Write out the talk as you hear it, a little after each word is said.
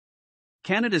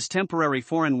Canada's Temporary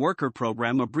Foreign Worker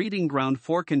Program a breeding ground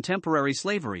for contemporary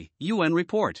slavery, UN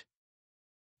report.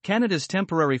 Canada's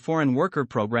Temporary Foreign Worker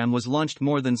Program was launched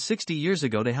more than 60 years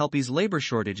ago to help ease labor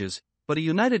shortages, but a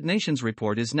United Nations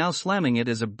report is now slamming it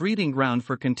as a breeding ground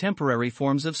for contemporary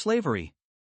forms of slavery.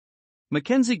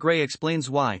 Mackenzie Gray explains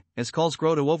why, as calls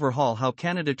grow to overhaul how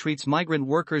Canada treats migrant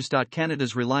workers.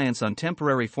 Canada's reliance on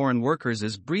temporary foreign workers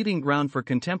is breeding ground for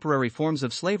contemporary forms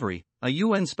of slavery, a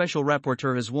UN special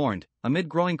rapporteur has warned, amid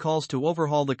growing calls to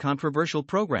overhaul the controversial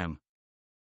program.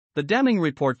 The damning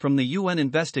report from the UN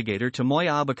investigator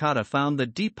Tomoya Abakata found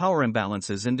that deep power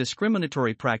imbalances and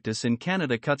discriminatory practice in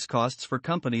Canada cuts costs for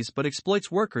companies but exploits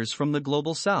workers from the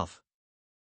global south.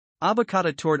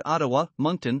 Abakata toured Ottawa,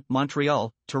 Moncton,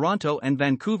 Montreal, Toronto and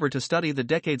Vancouver to study the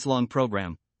decades-long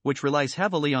program, which relies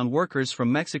heavily on workers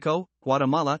from Mexico,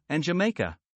 Guatemala, and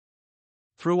Jamaica.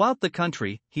 Throughout the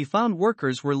country, he found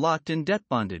workers were locked in debt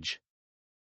bondage.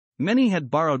 Many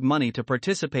had borrowed money to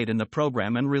participate in the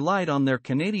program and relied on their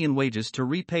Canadian wages to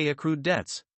repay accrued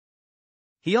debts.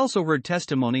 He also heard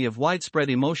testimony of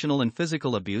widespread emotional and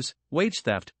physical abuse, wage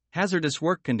theft, hazardous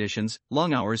work conditions,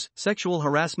 long hours, sexual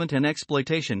harassment and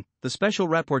exploitation. The special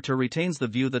rapporteur retains the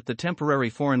view that the Temporary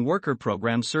Foreign Worker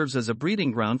Program serves as a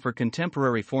breeding ground for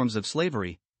contemporary forms of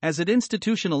slavery, as it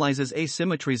institutionalizes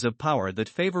asymmetries of power that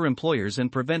favor employers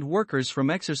and prevent workers from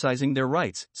exercising their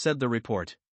rights, said the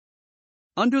report.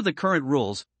 Under the current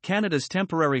rules, Canada's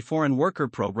Temporary Foreign Worker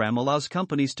Program allows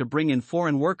companies to bring in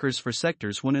foreign workers for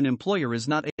sectors when an employer is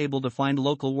not able to find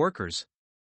local workers.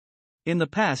 In the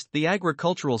past, the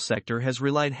agricultural sector has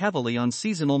relied heavily on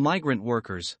seasonal migrant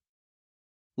workers.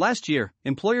 Last year,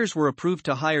 employers were approved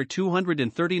to hire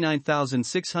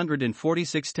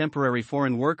 239,646 temporary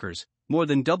foreign workers, more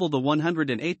than double the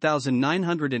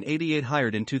 108,988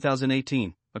 hired in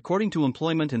 2018, according to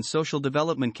Employment and Social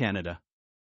Development Canada.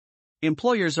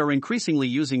 Employers are increasingly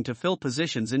using to fill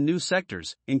positions in new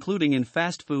sectors, including in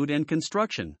fast food and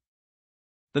construction.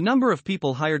 The number of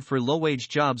people hired for low-wage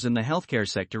jobs in the healthcare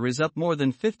sector is up more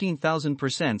than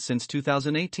 15,000% since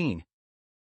 2018.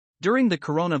 During the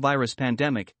coronavirus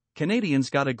pandemic, Canadians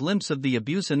got a glimpse of the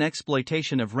abuse and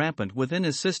exploitation of rampant within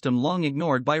a system long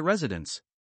ignored by residents.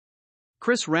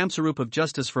 Chris Ramsarup of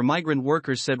Justice for Migrant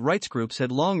Workers said rights groups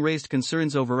had long raised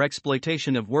concerns over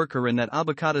exploitation of worker and that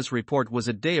Abakata's report was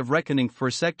a day of reckoning for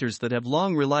sectors that have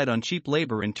long relied on cheap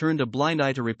labor and turned a blind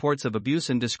eye to reports of abuse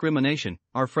and discrimination.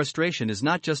 Our frustration is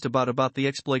not just about the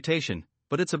exploitation,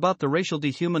 but it's about the racial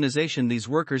dehumanization these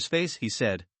workers face, he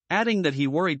said, adding that he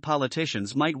worried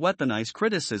politicians might weaponize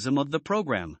criticism of the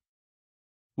program.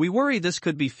 We worry this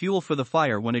could be fuel for the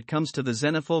fire when it comes to the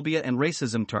xenophobia and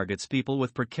racism targets people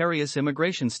with precarious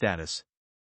immigration status.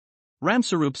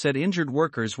 Ramsarup said injured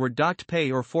workers were docked pay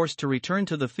or forced to return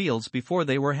to the fields before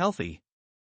they were healthy.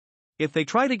 If they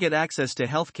try to get access to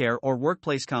healthcare or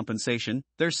workplace compensation,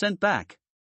 they're sent back.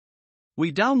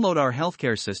 We download our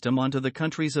healthcare system onto the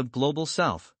countries of Global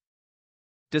South.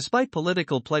 Despite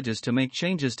political pledges to make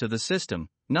changes to the system,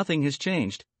 nothing has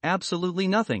changed, absolutely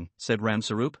nothing, said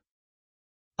Ramsarup.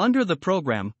 Under the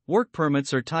program, work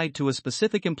permits are tied to a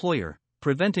specific employer,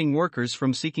 preventing workers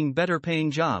from seeking better-paying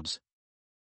jobs.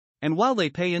 And while they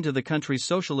pay into the country's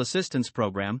social assistance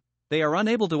program, they are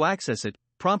unable to access it,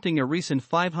 prompting a recent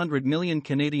 $500 million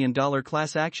Canadian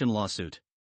class action lawsuit.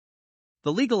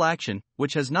 The legal action,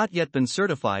 which has not yet been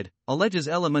certified, alleges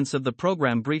elements of the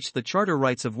program breached the charter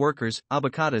rights of workers.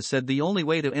 Abakata said the only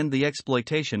way to end the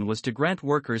exploitation was to grant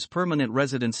workers permanent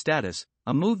resident status,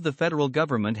 a move the federal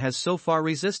government has so far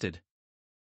resisted.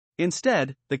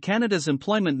 Instead, Canada's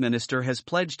employment minister has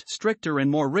pledged stricter and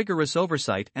more rigorous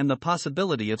oversight and the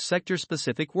possibility of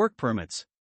sector-specific work permits.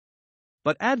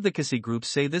 But advocacy groups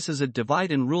say this is a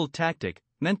divide-and-rule tactic,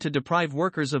 meant to deprive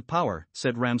workers of power,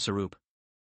 said Ramsarup.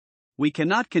 We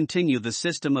cannot continue the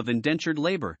system of indentured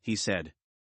labor, he said.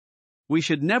 We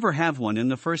should never have one in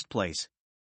the first place.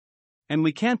 And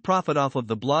we can't profit off of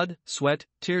the blood, sweat,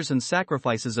 tears and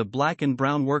sacrifices of black and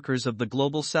brown workers of the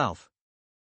Global South.